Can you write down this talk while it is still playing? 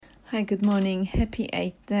Hi, good morning. Happy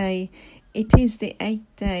 8th day. It is the 8th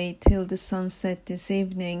day till the sunset this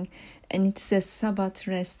evening, and it's a Sabbath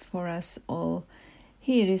rest for us all.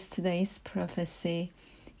 Here is today's prophecy.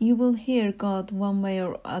 You will hear God one way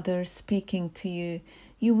or other speaking to you.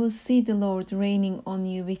 You will see the Lord raining on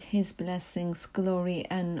you with his blessings, glory,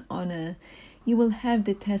 and honor. You will have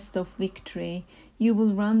the test of victory. You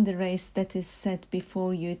will run the race that is set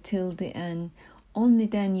before you till the end. Only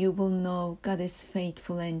then you will know God is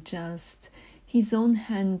faithful and just. His own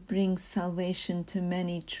hand brings salvation to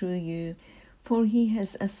many through you, for he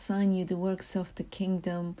has assigned you the works of the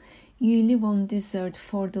kingdom. You live on this earth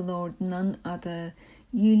for the Lord, none other.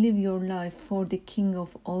 You live your life for the King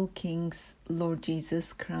of all kings, Lord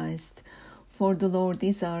Jesus Christ. For the Lord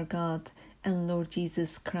is our God, and Lord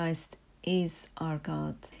Jesus Christ is our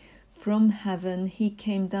God. From heaven he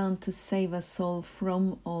came down to save us all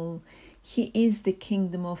from all. He is the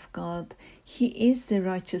kingdom of God. He is the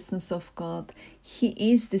righteousness of God. He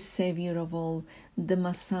is the Savior of all, the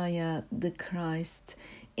Messiah, the Christ.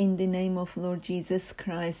 In the name of Lord Jesus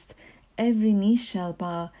Christ, every knee shall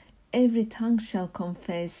bow, every tongue shall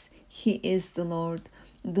confess, he is the Lord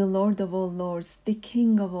of all lords, the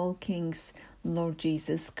King of all kings, Lord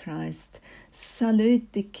Jesus Christ.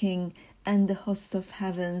 Salute the King and the host of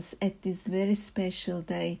heavens at this very special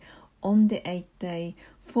day, on the 8th day,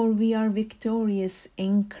 for we are victorious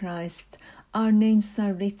in Christ. Our names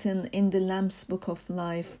are written in the Lamb's book of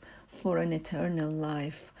life for an eternal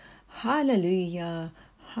life. Hallelujah,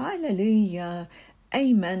 hallelujah,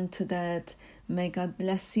 amen to that. May God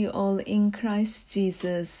bless you all in Christ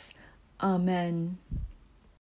Jesus. Amen.